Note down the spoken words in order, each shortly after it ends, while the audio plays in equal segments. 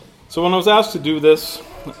So when I was asked to do this,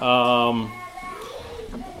 I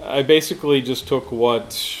basically just took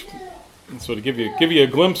so to give you a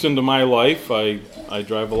glimpse into my life. I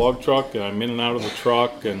drive a log truck, and I'm in and out of the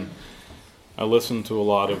truck, and I listen to a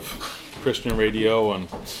lot of Christian radio,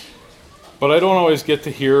 but I don't always get to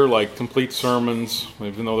hear like complete sermons,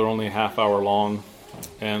 even though they're only a half hour long.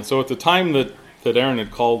 And so at the time that Aaron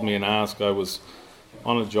had called me and asked, I was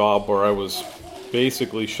on a job where I was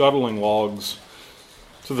basically shuttling logs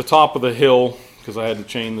to the top of the hill because I had to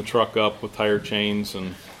chain the truck up with tire chains.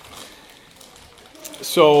 And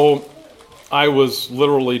so I was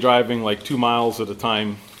literally driving like 2 miles at a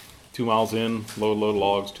time, 2 miles in, load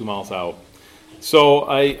logs, 2 miles out. So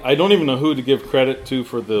I don't even know who to give credit to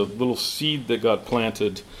for the little seed that got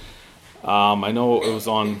planted. I know it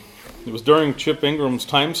was during Chip Ingram's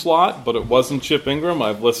time slot, but it wasn't Chip Ingram.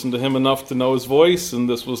 I've listened to him enough to know his voice, and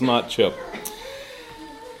this was not Chip.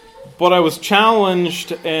 But I was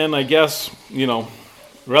challenged, and I guess,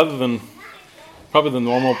 rather than probably the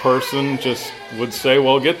normal person just would say,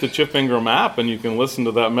 well, get the Chip Ingram app and you can listen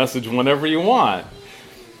to that message whenever you want.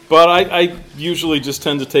 But I usually just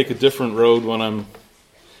tend to take a different road when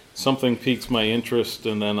something piques my interest,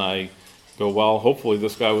 and then I go, well, hopefully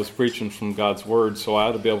this guy was preaching from God's Word, so I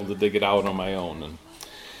ought to be able to dig it out on my own. And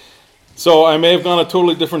so I may have gone a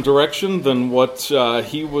totally different direction than what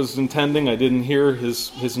he was intending. I didn't hear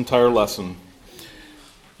his entire lesson.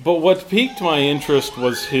 But what piqued my interest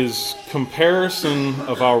was his comparison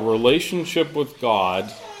of our relationship with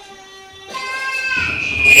God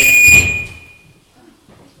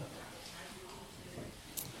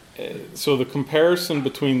so the comparison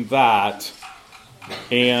between that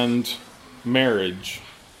and marriage.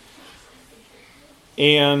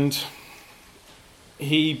 And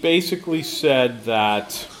he basically said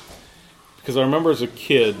that, because I remember as a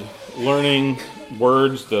kid learning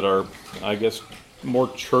words that are, I guess,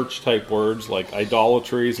 more church-type words, like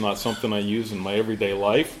idolatry is not something I use in my everyday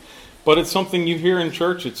life, but it's something you hear in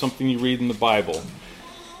church, it's something you read in the Bible.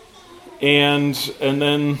 And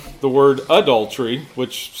then the word adultery,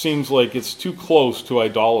 which seems like it's too close to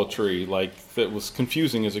idolatry, like that was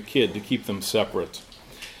confusing as a kid to keep them separate.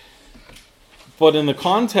 But in the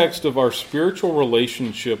context of our spiritual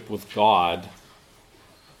relationship with God,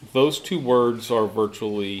 those two words are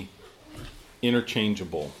virtually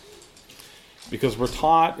interchangeable. Because we're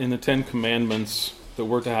taught in the Ten Commandments that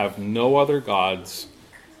we're to have no other gods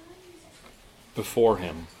before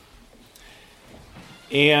Him.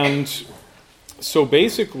 And so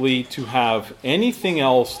basically, to have anything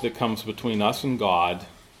else that comes between us and God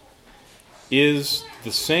is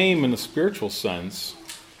the same in a spiritual sense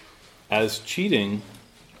as cheating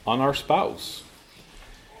on our spouse.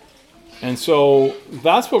 And so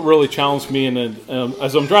that's what really challenged me. And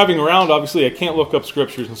as I'm driving around, obviously I can't look up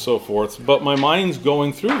scriptures and so forth, but my mind's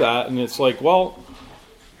going through that, and it's like, well,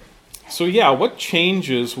 so yeah, what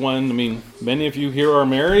changes when, many of you here are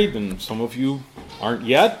married, and some of you aren't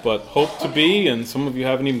yet, but hope to be, and some of you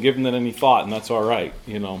haven't even given that any thought, and that's all right,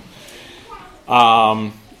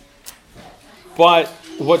 But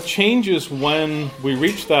what changes when we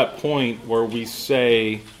reach that point where we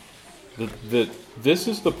say that this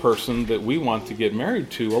is the person that we want to get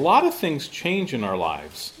married to, a lot of things change in our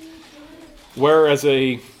lives. Whereas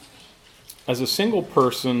as a single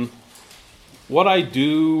person, what I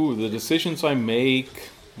do, the decisions I make,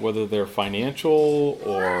 whether they're financial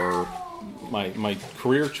or my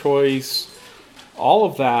career choice, all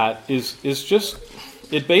of that is just,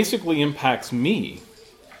 it basically impacts me.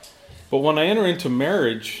 But when I enter into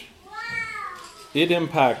marriage, it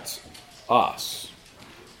impacts us.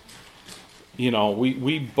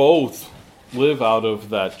 We both live out of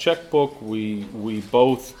that checkbook. We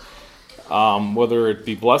both, whether it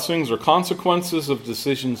be blessings or consequences of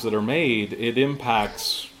decisions that are made, it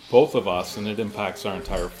impacts both of us, and it impacts our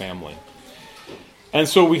entire family. And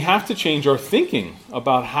so we have to change our thinking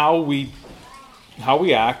about how we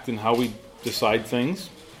act and how we decide things,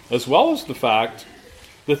 as well as the fact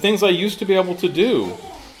that things I used to be able to do,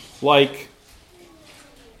 like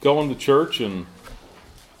going to church and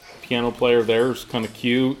piano player there is kind of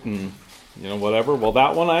cute and whatever. Well,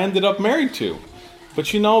 that one I ended up married to. But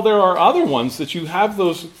there are other ones that you have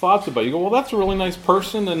those thoughts about. You go, well, that's a really nice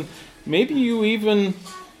person, and maybe you even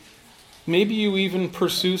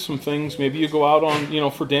pursue some things. Maybe you go out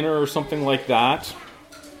on, for dinner or something like that.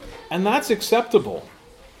 And that's acceptable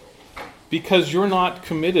because you're not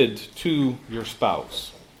committed to your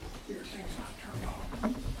spouse. Your thing's not turned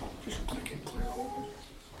off. Just click and clear over.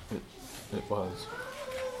 It was.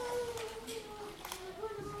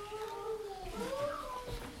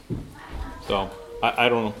 So, I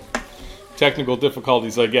don't know. Technical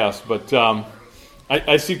difficulties, I guess. But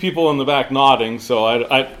I see people in the back nodding, so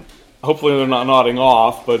I hopefully they're not nodding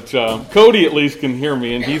off. But Cody at least can hear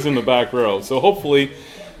me, and he's in the back row. So hopefully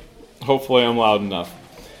I'm loud enough.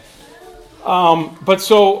 But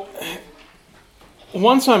so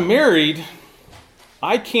once I'm married,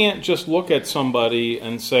 I can't just look at somebody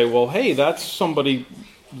and say, well, hey, that's somebody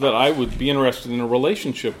that I would be interested in a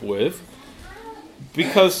relationship with,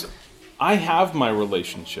 because I have my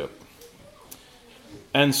relationship.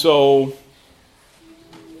 And so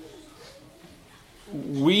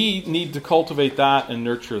we need to cultivate that and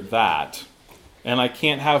nurture that. And I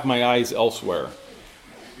can't have my eyes elsewhere.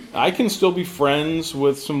 I can still be friends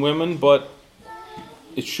with some women, but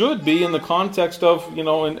it should be in the context of,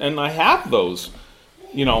 and I have those,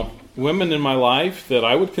 women in my life that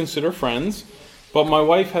I would consider friends, but my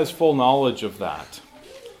wife has full knowledge of that.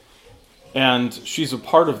 And she's a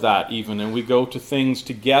part of that even, and we go to things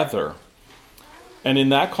together. And in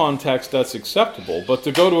that context, that's acceptable. But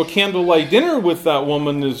to go to a candlelight dinner with that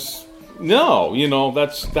woman is, no,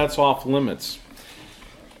 that's off limits.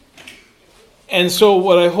 And so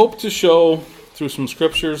what I hope to show through some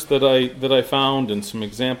scriptures that I found and some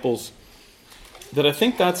examples, that I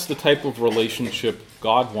think that's the type of relationship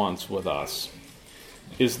God wants with us,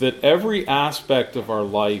 is that every aspect of our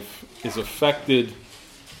life is affected.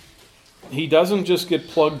 He doesn't just get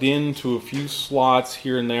plugged into a few slots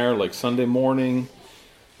here and there, like Sunday morning,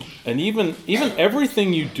 and even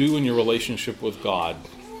everything you do in your relationship with God.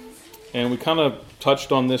 And we kind of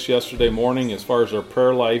touched on this yesterday morning as far as our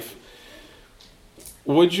prayer life.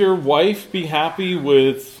 Would your wife be happy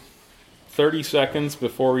with 30 seconds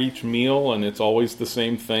before each meal and it's always the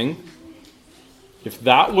same thing? If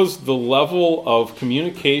that was the level of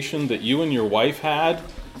communication that you and your wife had,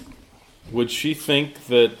 would she think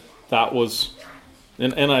that was...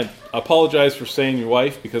 And I apologize for saying your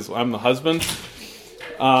wife because I'm the husband.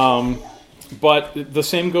 But the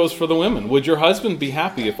same goes for the women. Would your husband be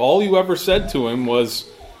happy if all you ever said to him was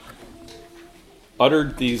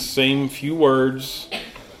uttered these same few words,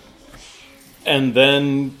 and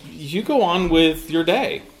then you go on with your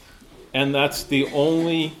day? And that's the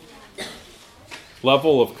only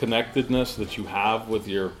level of connectedness that you have with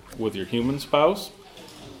your human spouse.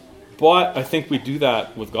 But I think we do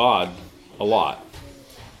that with God a lot.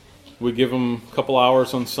 We give him a couple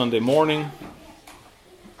hours on Sunday morning,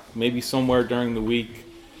 maybe somewhere during the week,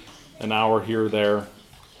 an hour here or there,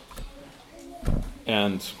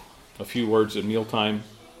 and a few words at mealtime.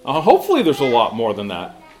 Hopefully there's a lot more than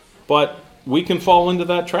that. But we can fall into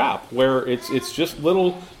that trap where it's just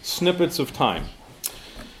little snippets of time.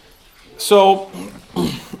 So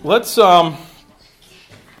let's...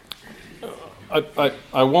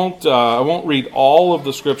 I won't read all of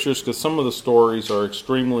the scriptures because some of the stories are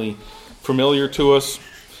extremely familiar to us.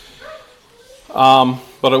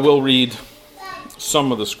 But I will read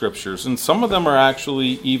some of the scriptures, and some of them are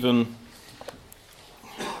actually even,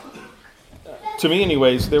 to me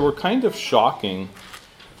anyways, they were kind of shocking,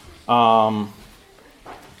 and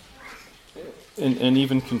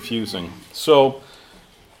even confusing. So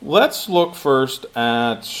let's look first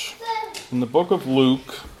at, in the book of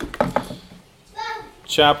Luke,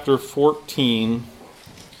 chapter 14,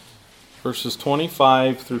 verses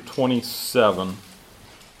 25 through 27.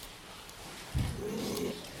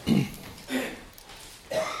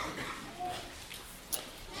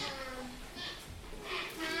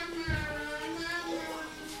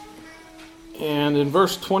 And in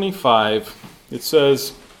verse 25, it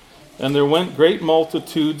says, "And there went great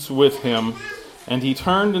multitudes with him, and he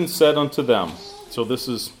turned and said unto them," so this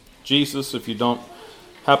is Jesus. If you don't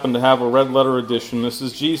happen to have a red letter edition, this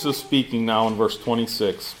is Jesus speaking now in verse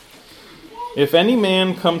 26. "If any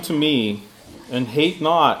man come to me, and hate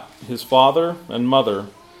not his father and mother,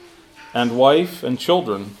 and wife and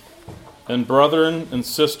children, and brethren and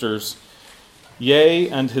sisters, yea,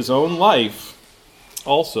 and his own life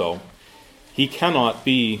also, he cannot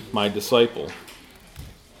be my disciple."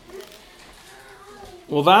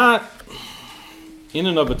 Well, that, in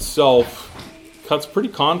and of itself, cuts pretty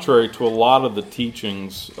contrary to a lot of the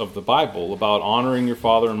teachings of the Bible about honoring your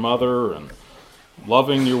father and mother and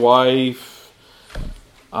loving your wife,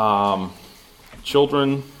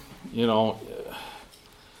 children,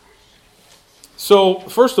 So,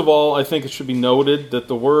 first of all, I think it should be noted that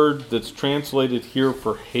the word that's translated here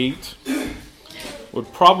for hate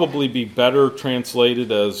would probably be better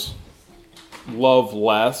translated as love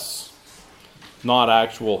less, not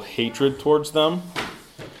actual hatred towards them.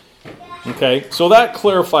 Okay, so that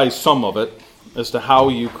clarifies some of it as to how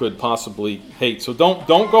you could possibly hate. So don't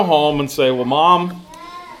go home and say, "Well, Mom,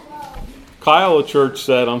 Kyle at church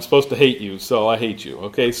said I'm supposed to hate you, so I hate you."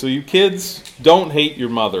 Okay, so you kids, don't hate your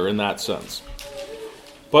mother in that sense.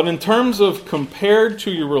 But in terms of compared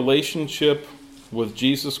to your relationship with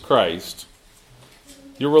Jesus Christ,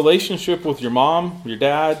 your relationship with your mom, your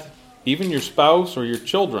dad, even your spouse or your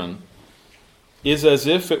children is as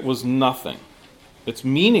if it was nothing. It's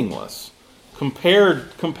meaningless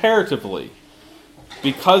comparatively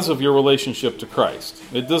because of your relationship to Christ.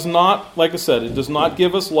 It does not, like I said, it does not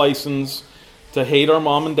give us license to hate our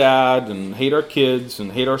mom and dad and hate our kids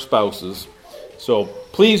and hate our spouses. So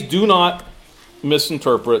please do not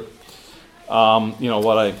misinterpret what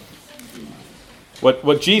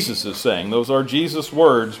Jesus is saying. Those are Jesus'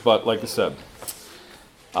 words, but like I said.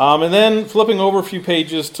 And then flipping over a few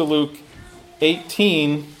pages to Luke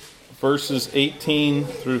 18, verses 18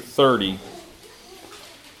 through 30.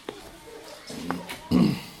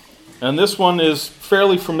 And this one is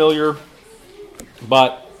fairly familiar,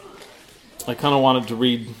 but I kind of wanted to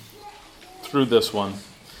read through this one.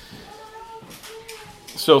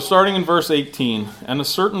 So starting in verse 18, and a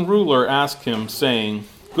certain ruler asked him, saying,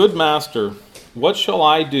 Good master, what shall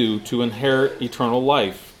I do to inherit eternal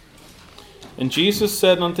life? And Jesus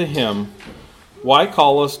said unto him, Why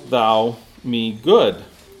callest thou me good?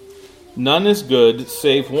 None is good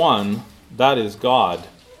save one, that is God.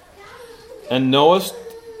 And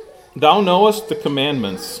thou knowest the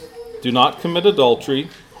commandments. Do not commit adultery,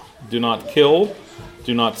 do not kill,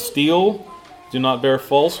 do not steal, do not bear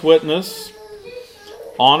false witness,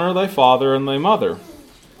 honor thy father and thy mother.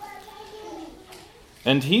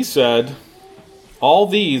 And he said, All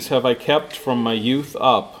these have I kept from my youth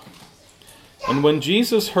up. And when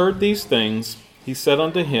Jesus heard these things, he said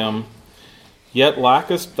unto him, Yet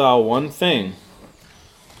lackest thou one thing.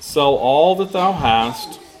 Sell all that thou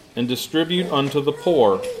hast, and distribute unto the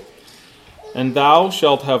poor, and thou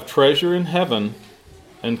shalt have treasure in heaven,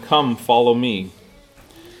 and come follow me.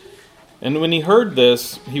 And when he heard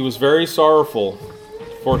this, he was very sorrowful,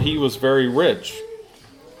 for he was very rich.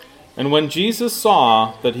 And when Jesus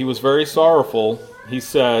saw that he was very sorrowful, he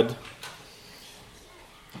said,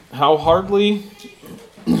 How hardly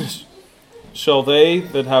shall they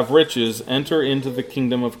that have riches enter into the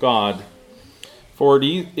kingdom of God? For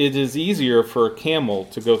it is easier for a camel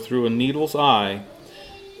to go through a needle's eye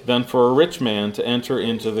than for a rich man to enter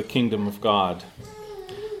into the kingdom of God.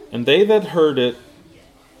 And they that heard it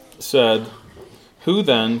said, Who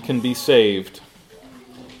then can be saved?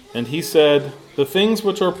 And he said, The things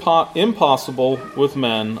which are impossible with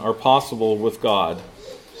men are possible with God.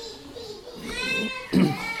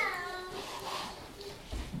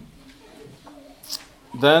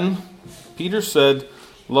 Then Peter said,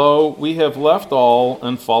 Lo, we have left all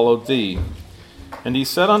and followed thee. And he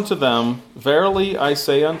said unto them, Verily I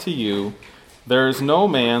say unto you, there is no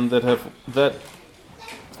man that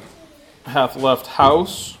hath left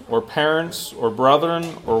house, or parents, or brethren,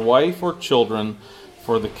 or wife, or children,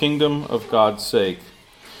 for the kingdom of God's sake,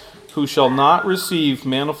 who shall not receive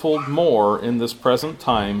manifold more in this present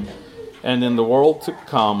time, and in the world to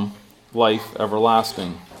come, life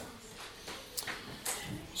everlasting.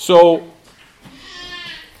 So,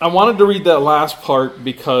 I wanted to read that last part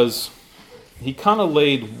because he kind of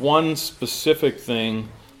laid one specific thing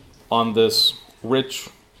on this rich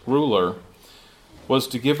ruler, was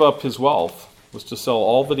to give up his wealth, was to sell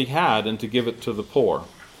all that he had and to give it to the poor.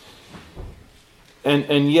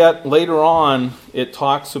 And yet, later on, it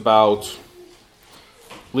talks about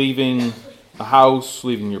leaving a house,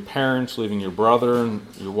 leaving your parents, leaving your brother, and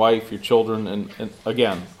your wife, your children. And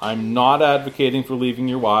again, I'm not advocating for leaving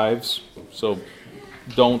your wives, so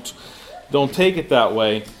don't take it that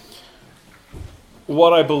way.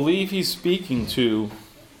 What I believe he's speaking to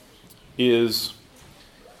is,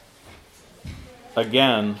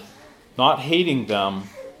 again, not hating them,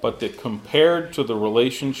 but that compared to the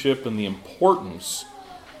relationship and the importance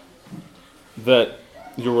that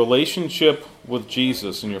your relationship with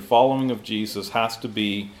Jesus and your following of Jesus has to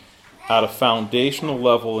be at a foundational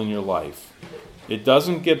level in your life. It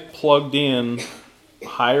doesn't get plugged in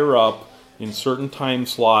higher up in certain time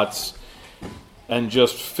slots and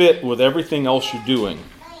just fit with everything else you're doing.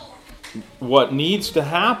 What needs to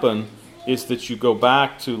happen is that you go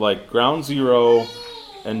back to like ground zero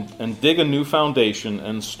and dig a new foundation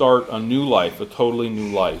and start a new life, a totally new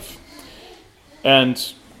life.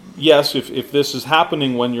 And yes, if this is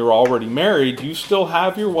happening when you're already married, you still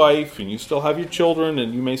have your wife and you still have your children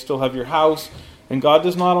and you may still have your house, and God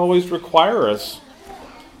does not always require us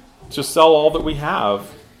to sell all that we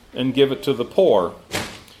have and give it to the poor.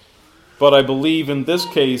 But I believe in this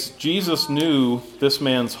case, Jesus knew this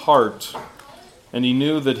man's heart, and he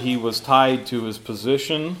knew that he was tied to his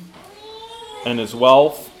position and his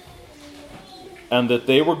wealth, and that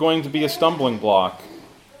they were going to be a stumbling block.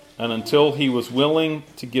 And until he was willing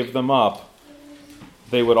to give them up,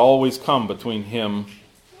 they would always come between him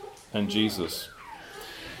and Jesus.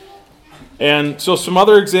 And so some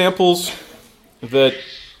other examples that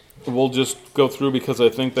we'll just go through because I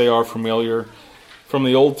think they are familiar. From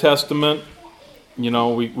the Old Testament,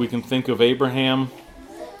 we can think of Abraham,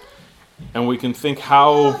 and we can think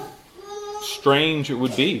how strange it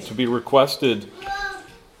would be to be requested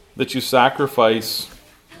that you sacrifice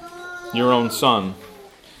your own son.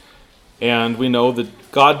 And we know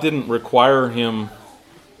that God didn't require him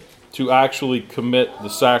to actually commit the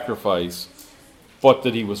sacrifice, but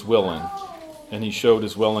that he was willing, and he showed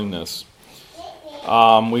his willingness.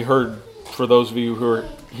 We heard, for those of you who were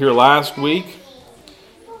here last week,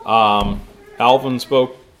 Alvin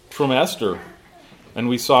spoke from Esther, and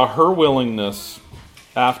we saw her willingness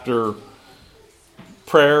after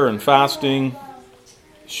prayer and fasting.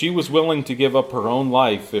 She was willing to give up her own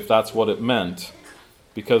life if that's what it meant,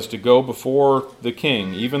 because to go before the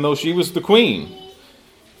king, even though she was the queen,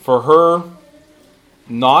 for her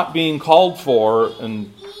not being called for,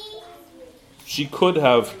 and she could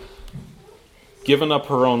have given up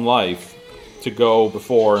her own life to go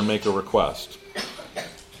before and make a request.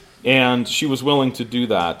 And she was willing to do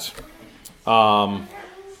that. The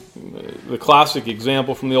classic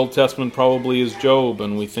example from the Old Testament probably is Job,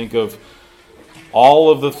 and we think of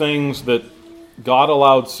all of the things that God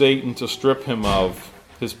allowed Satan to strip him of,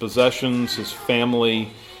 his possessions, his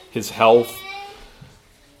family, his health.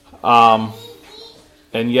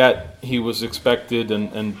 And yet he was expected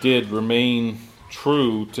and did remain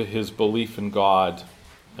true to his belief in God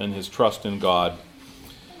and his trust in God.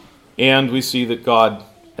 And we see that God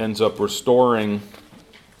ends up restoring,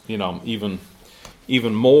 even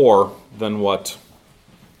more than what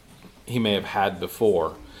he may have had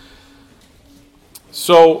before.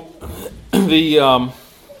 So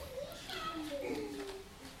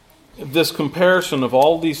this comparison of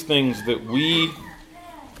all these things that we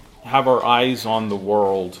have our eyes on the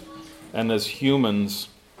world, and as humans,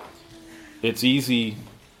 it's easy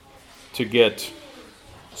to get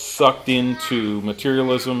sucked into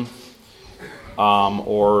materialism,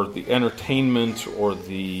 or the entertainment, or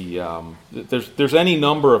there's any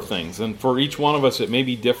number of things, and for each one of us it may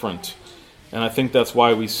be different. And I think that's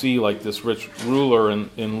why we see, like this rich ruler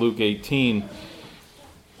in Luke 18,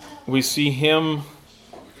 we see him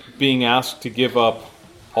being asked to give up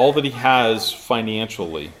all that he has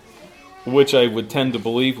financially, which I would tend to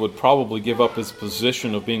believe would probably give up his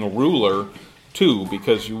position of being a ruler too,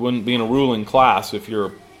 because you wouldn't be in a ruling class if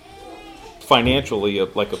you're financially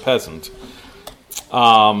like a peasant.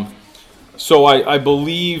 So I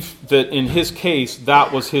believe that in his case,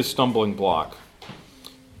 that was his stumbling block.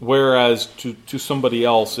 Whereas to somebody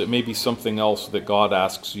else, it may be something else that God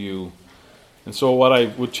asks you. And so what I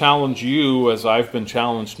would challenge you, as I've been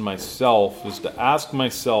challenged myself, is to ask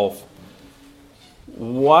myself,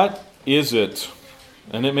 what is it?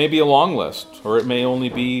 And it may be a long list, or it may only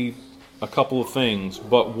be a couple of things,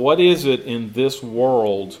 but what is it in this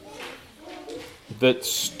world that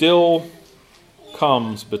still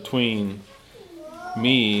comes between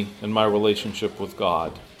me and my relationship with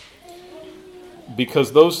God?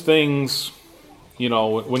 Because those things,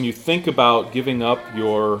 when you think about giving up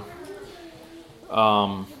your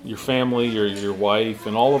family, your wife,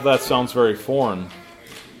 and all of that sounds very foreign.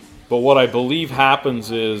 But what I believe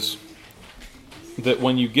happens is that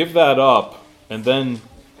when you give that up, and then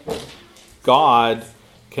God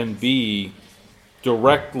can be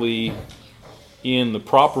directly in the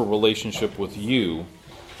proper relationship with you,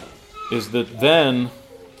 is that then,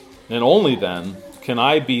 and only then, can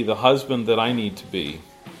I be the husband that I need to be.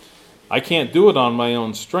 I can't do it on my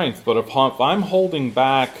own strength, but if I'm holding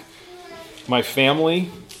back my family,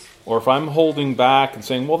 or if I'm holding back and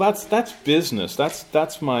saying, well, that's business,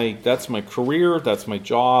 that's my career, that's my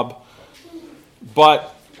job.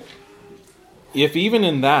 But if even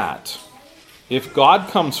in that, if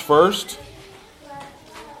God comes first,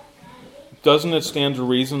 doesn't it stand to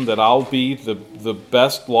reason that I'll be the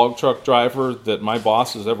best log truck driver that my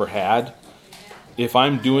boss has ever had, if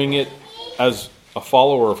I'm doing it as a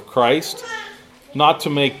follower of Christ, not to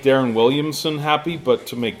make Darren Williamson happy, but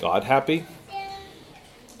to make God happy?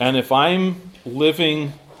 And if I'm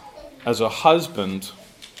living as a husband,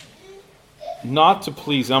 not to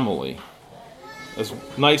please Emily, as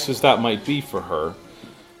nice as that might be for her,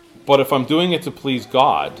 but if I'm doing it to please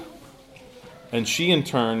God, and she in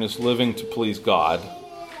turn is living to please God,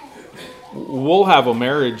 we'll have a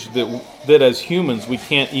marriage that as humans we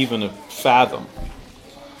can't even fathom.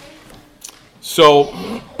 So,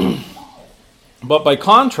 but by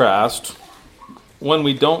contrast, when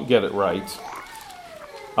we don't get it right,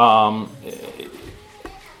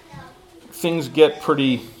 things get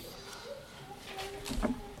pretty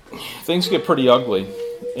things get pretty ugly.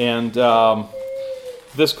 And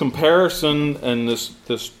this comparison and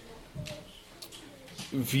this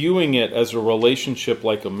viewing it as a relationship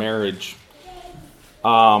like a marriage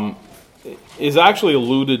is actually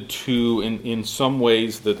alluded to in some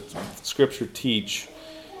ways that Scripture teach.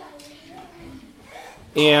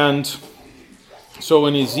 And so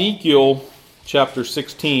in Ezekiel chapter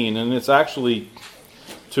 16, and it's actually,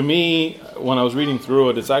 to me, when I was reading through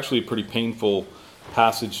it, it's actually a pretty painful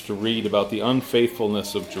passage to read about the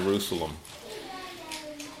unfaithfulness of Jerusalem.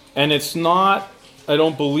 And it's not, I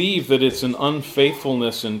don't believe that it's an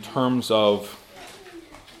unfaithfulness in terms of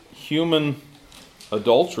human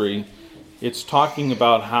adultery. It's talking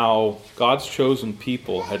about how God's chosen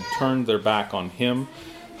people had turned their back on Him,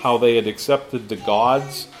 how they had accepted the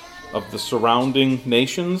gods of the surrounding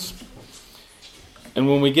nations. And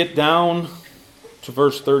when we get down to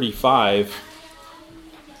verse 35,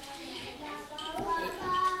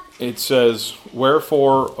 it says,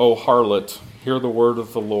 "Wherefore, O harlot, hear the word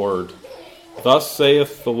of the Lord. Thus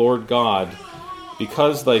saith the Lord God,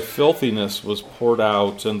 because thy filthiness was poured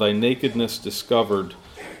out, and thy nakedness discovered,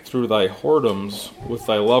 through thy whoredoms with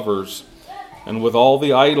thy lovers, and with all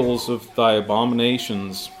the idols of thy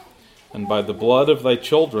abominations, and by the blood of thy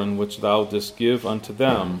children which thou didst give unto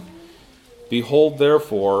them. Behold,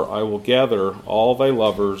 therefore, I will gather all thy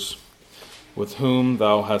lovers, with whom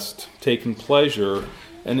thou hast taken pleasure."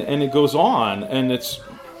 And it goes on, and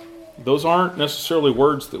those aren't necessarily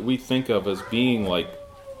words that we think of as being like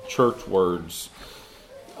church words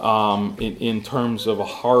in terms of a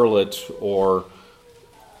harlot or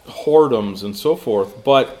whoredoms and so forth.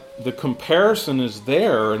 But the comparison is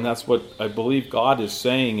there, and that's what I believe God is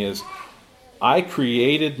saying is, I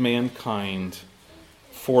created mankind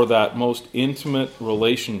for that most intimate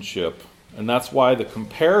relationship. And that's why the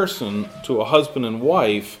comparison to a husband and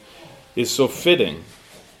wife is so fitting,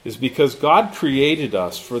 is because God created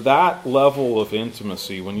us for that level of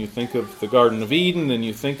intimacy. When you think of the Garden of Eden and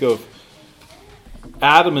you think of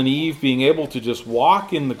Adam and Eve being able to just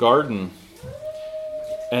walk in the garden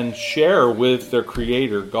and share with their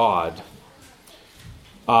Creator, God.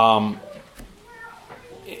 And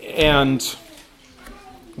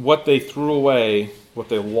what they threw away, what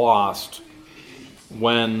they lost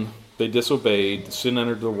when they disobeyed, sin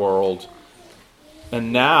entered the world,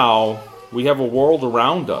 and now we have a world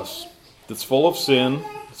around us that's full of sin,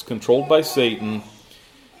 it's controlled by Satan,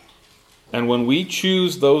 and when we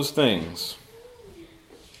choose those things,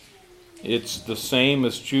 it's the same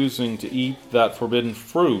as choosing to eat that forbidden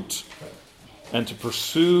fruit and to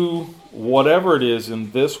pursue whatever it is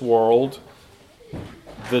in this world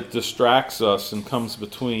that distracts us and comes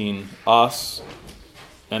between us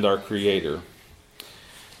and our Creator.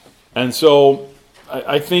 And so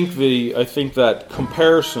I think that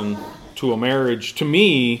comparison to a marriage, to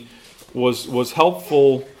me, was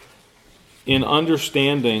helpful in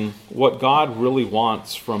understanding what God really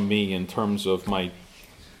wants from me in terms of my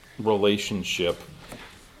relationship,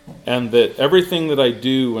 and that everything that I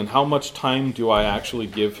do and how much time do I actually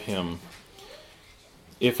give Him,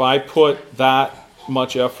 if I put that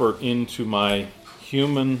much effort into my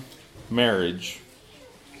human marriage,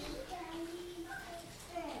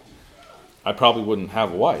 I probably wouldn't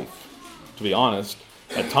have a wife, to be honest.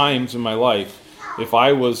 At times in my life, if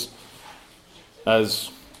I was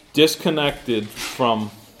as disconnected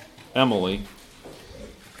from Emily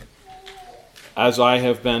as I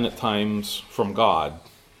have been at times from God,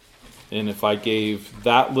 and if I gave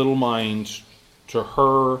that little mind to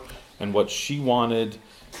her and what she wanted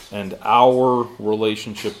and our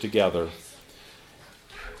relationship together,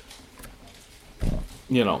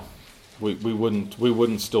 we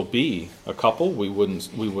wouldn't still be a couple. We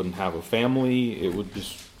wouldn't have a family. It would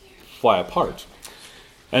just fly apart.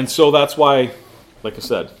 And so that's why, like I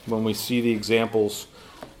said, when we see the examples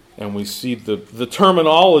and we see the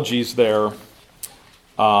terminologies there,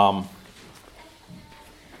 I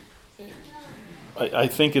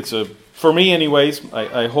think it's for me anyways,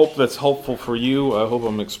 I hope that's helpful for you. I hope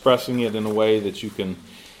I'm expressing it in a way that you can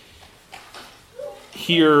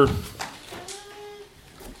hear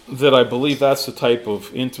that I believe that's the type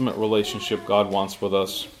of intimate relationship God wants with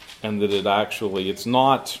us, and that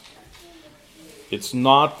it's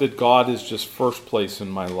not that God is just first place in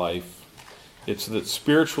my life. It's that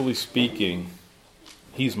spiritually speaking,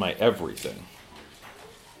 He's my everything.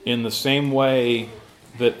 In the same way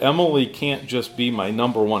that Emily can't just be my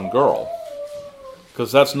number one girl,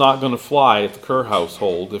 because that's not going to fly at the Kerr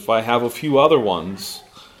household. If I have a few other ones,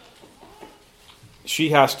 she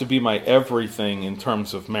has to be my everything in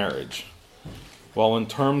terms of marriage. Well, in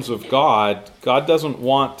terms of God, God doesn't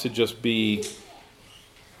want to just be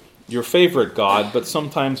your favorite god, but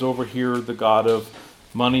sometimes over here the god of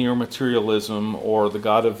money or materialism, or the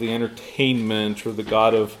god of the entertainment, or the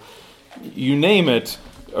god of, you name it,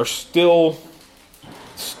 are still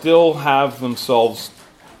have themselves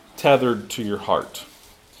tethered to your heart.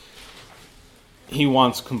 He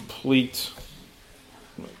wants complete.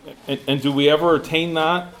 And do we ever attain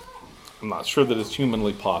that? I'm not sure that it's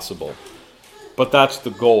humanly possible. But that's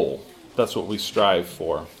the goal. That's what we strive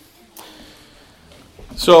for.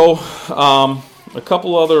 So, a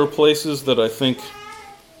couple other places that I think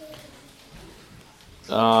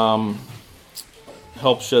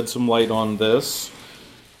help shed some light on this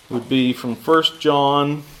would be from 1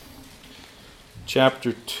 John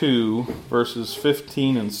chapter 2, verses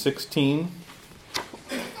 15 and 16.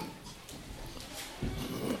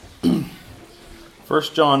 1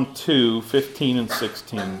 John 2, 15 and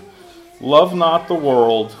 16. Love not the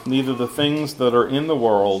world, neither the things that are in the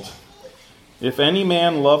world. If any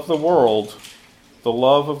man love the world, the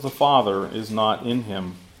love of the Father is not in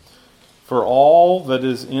him. For all that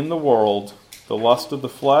is in the world, the lust of the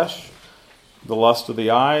flesh, the lust of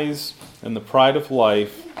the eyes, and the pride of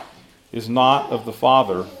life, is not of the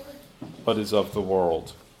Father, but is of the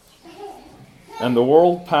world. And the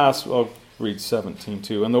world read 17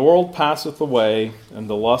 too. And the world passeth away, and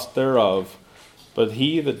the lust thereof, but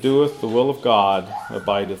he that doeth the will of God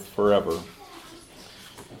abideth forever.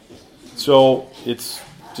 So it's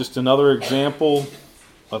just another example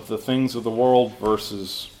of the things of the world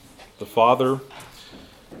versus the Father.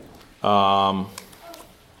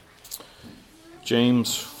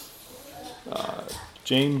 James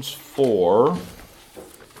 4.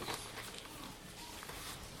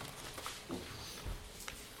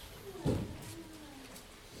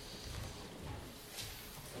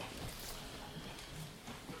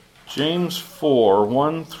 James 4,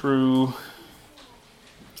 1 through,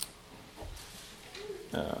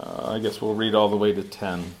 I guess we'll read all the way to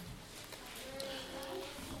 10.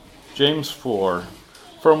 James 4.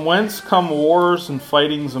 From whence come wars and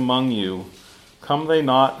fightings among you? Come they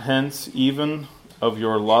not hence even of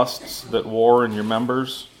your lusts that war in your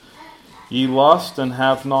members? Ye lust and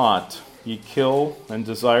have not, ye kill and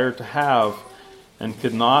desire to have, and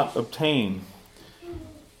could not obtain.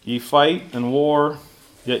 Ye fight and war,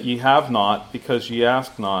 yet ye have not, because ye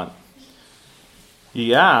ask not.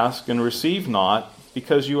 Ye ask and receive not,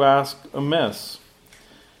 because you ask amiss,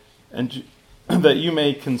 and that you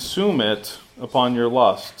may consume it upon your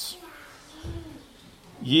lusts.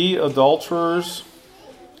 Ye adulterers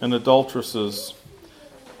and adulteresses,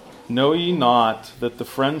 know ye not that the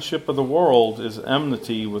friendship of the world is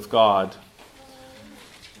enmity with God?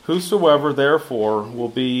 Whosoever therefore will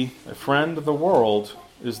be a friend of the world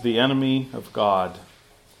is the enemy of God.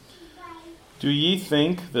 Do ye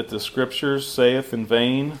think that the Scriptures saith in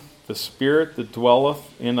vain, the Spirit that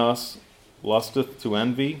dwelleth in us lusteth to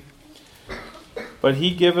envy? But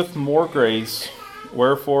he giveth more grace,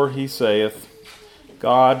 wherefore he saith,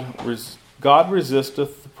 God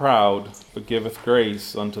resisteth the proud, but giveth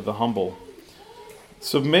grace unto the humble.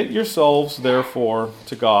 Submit yourselves therefore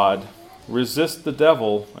to God. Resist the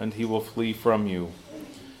devil, and he will flee from you.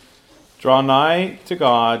 Draw nigh to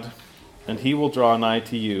God, and he will draw nigh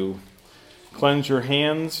to you. Cleanse your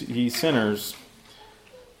hands, ye sinners,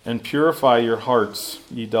 and purify your hearts,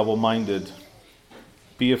 ye double-minded.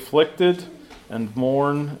 Be afflicted, and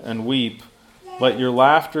mourn, and weep. Let your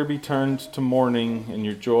laughter be turned to mourning, and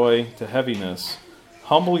your joy to heaviness.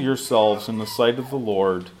 Humble yourselves in the sight of the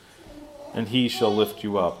Lord, and he shall lift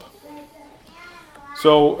you up.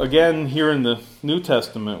 So again, here in the New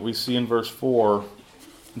Testament, we see in verse 4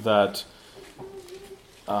 that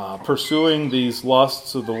pursuing these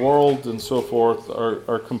lusts of the world and so forth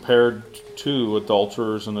are compared to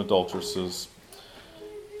adulterers and adulteresses.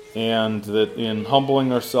 And that in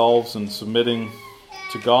humbling ourselves and submitting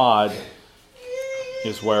to God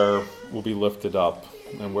is where we'll be lifted up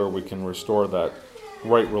and where we can restore that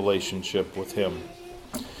right relationship with Him.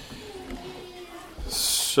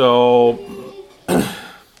 So,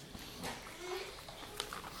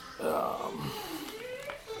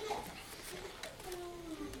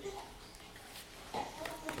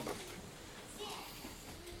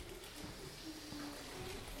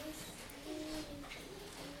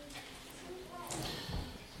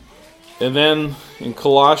 and then in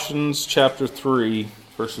Colossians chapter 3,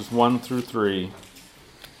 verses 1 through 3,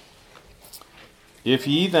 if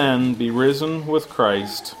ye then be risen with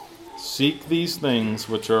Christ, seek these things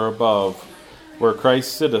which are above, where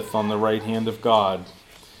Christ sitteth on the right hand of God.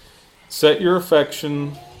 Set your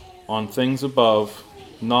affection on things above,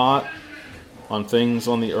 not on things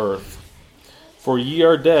on the earth. For ye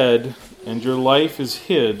are dead, and your life is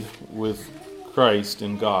hid with Christ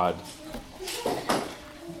in God.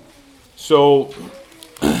 So,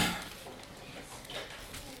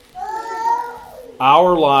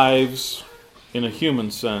 our lives, in a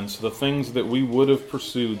human sense, the things that we would have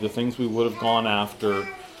pursued, the things we would have gone after,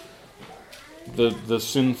 the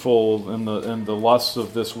sinful and the lusts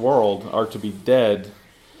of this world are to be dead,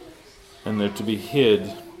 and they're to be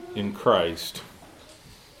hid in Christ.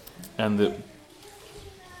 And that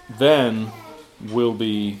then we'll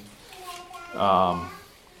be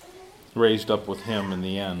raised up with Him in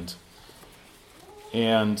the end.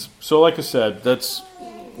 And so, like I said, that's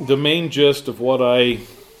the main gist of what I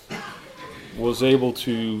was able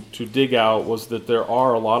to dig out, was that there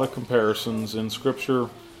are a lot of comparisons in Scripture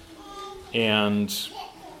and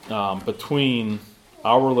between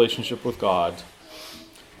our relationship with God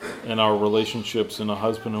and our relationships in a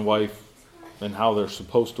husband and wife and how they're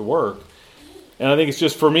supposed to work. And I think it's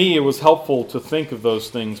just, for me, it was helpful to think of those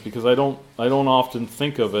things, because I don't often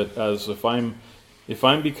think of it as if I'm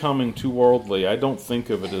becoming too worldly. I don't think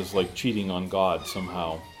of it as like cheating on God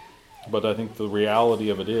somehow. But I think the reality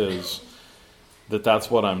of it is that that's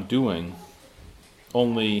what I'm doing.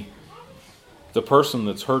 Only the person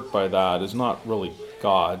that's hurt by that is not really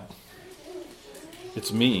God.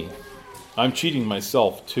 It's me. I'm cheating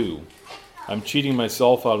myself too. I'm cheating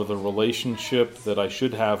myself out of the relationship that I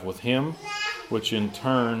should have with Him, which in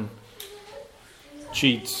turn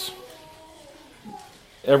cheats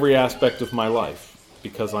every aspect of my life,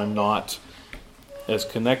 because I'm not as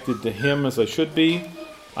connected to Him as I should be.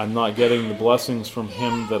 I'm not getting the blessings from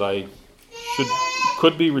Him that I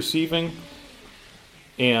could be receiving,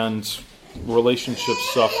 and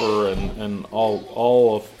relationships suffer, and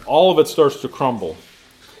all of it starts to crumble.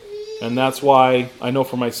 And that's why I know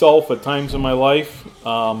for myself, at times in my life,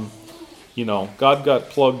 God got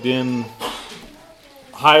plugged in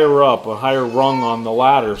higher up, a higher rung on the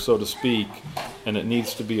ladder, so to speak, and it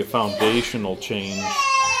needs to be a foundational change,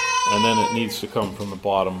 and then it needs to come from the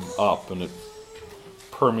bottom up, and it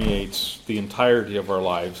permeates the entirety of our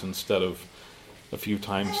lives instead of a few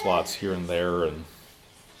time slots here and there, and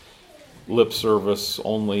lip service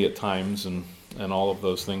only at times, and all of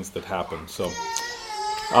those things that happen. So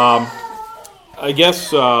I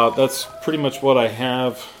guess that's pretty much what I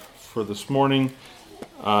have for this morning.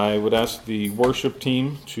 I would ask the worship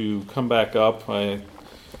team to come back up. I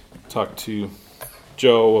talked to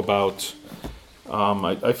Joe about,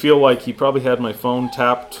 I feel like he probably had my phone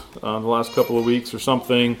tapped the last couple of weeks or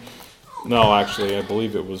something. No, actually, I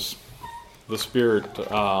believe it was the Spirit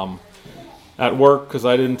at work, because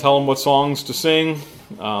I didn't tell him what songs to sing.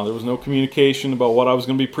 There was no communication about what I was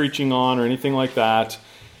going to be preaching on or anything like that.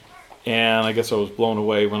 And I guess I was blown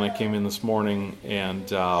away when I came in this morning,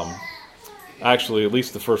 and actually at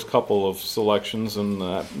least the first couple of selections, and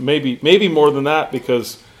maybe more than that,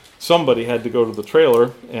 because somebody had to go to the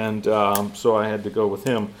trailer, and so I had to go with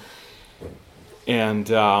him. And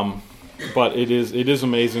but it is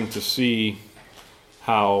amazing to see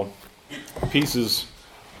how pieces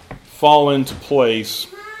fall into place.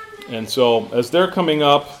 And so as they're coming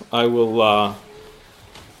up, I will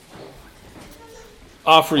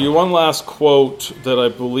offer you one last quote that I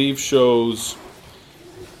believe shows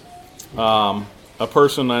a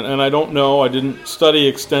person, and I don't know, I didn't study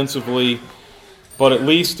extensively, but at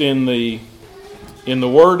least in the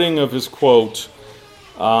wording of his quote,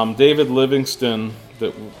 David Livingstone,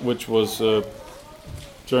 which was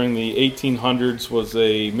during the 1800s, was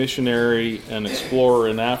a missionary and explorer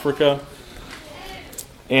in Africa,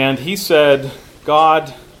 and he said,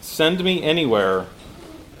 "God, send me anywhere,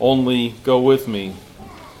 only go with me.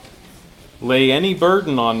 Lay any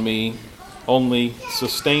burden on me, only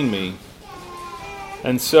sustain me.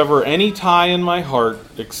 And sever any tie in my heart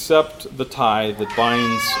except the tie that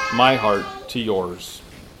binds my heart to yours."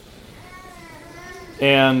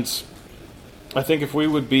 And I think if we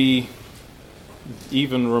would be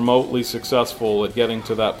even remotely successful at getting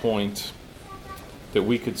to that point, that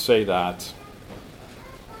we could say that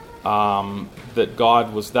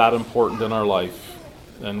God was that important in our life,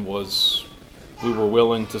 and we were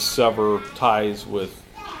willing to sever ties with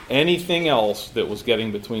anything else that was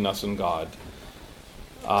getting between us and God.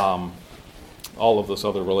 All of those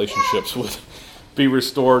other relationships would be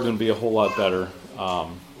restored and be a whole lot better.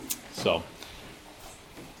 So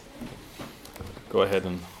go ahead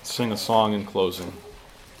and sing a song in closing.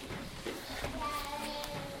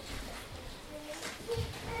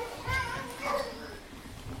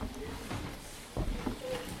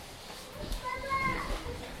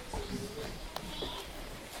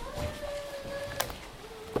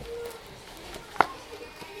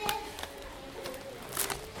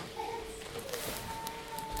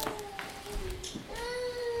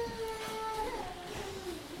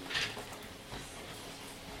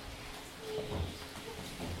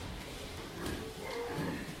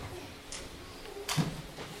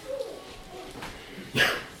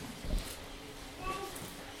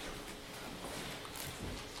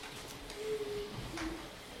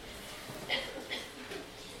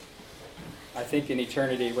 think in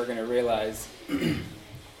eternity we're going to realize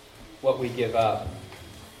what we give up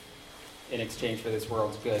in exchange for this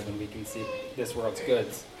world's good, when we can see this world's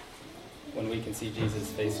goods, when we can see Jesus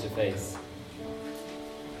face to face.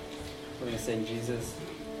 We're going to sing Jesus,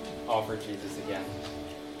 all for Jesus again.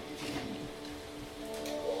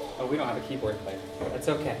 Oh, we don't have a keyboard player. That's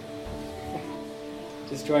okay.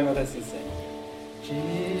 Just join with us and sing.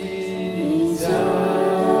 Jesus,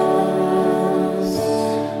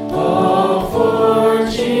 all for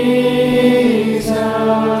Jesus,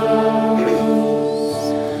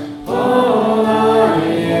 all I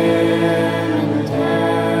am and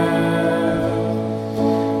have,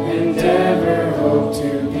 and ever hope to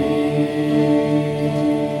be.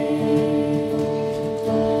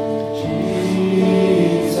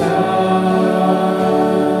 Jesus,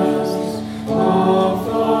 all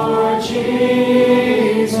for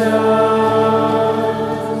Jesus,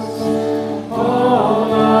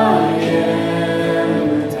 all I am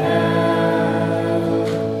and have,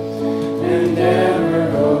 and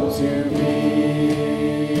ever hope to be.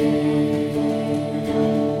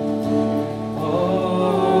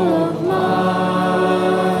 All of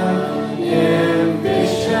my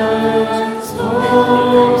ambitions,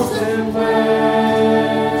 hopes, and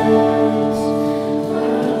plans,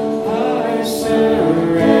 I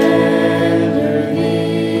surrender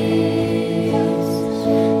these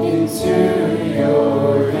into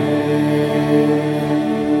your hands.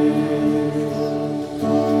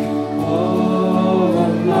 All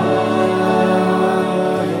of my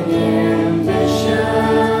ambitions,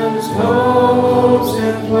 hopes,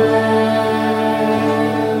 and plans,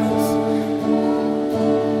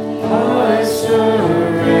 I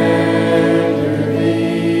surrender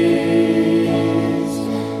these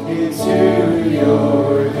into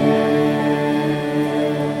your hands.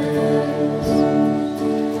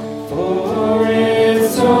 For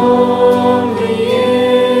it's only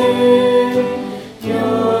in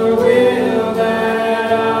your will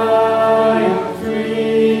that I am free.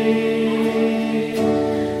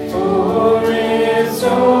 For it's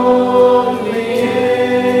only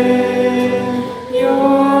in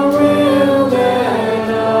your will that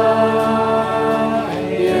I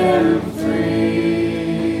am free.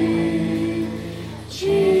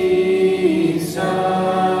 Jesus,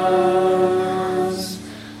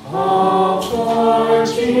 all for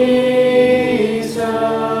Jesus.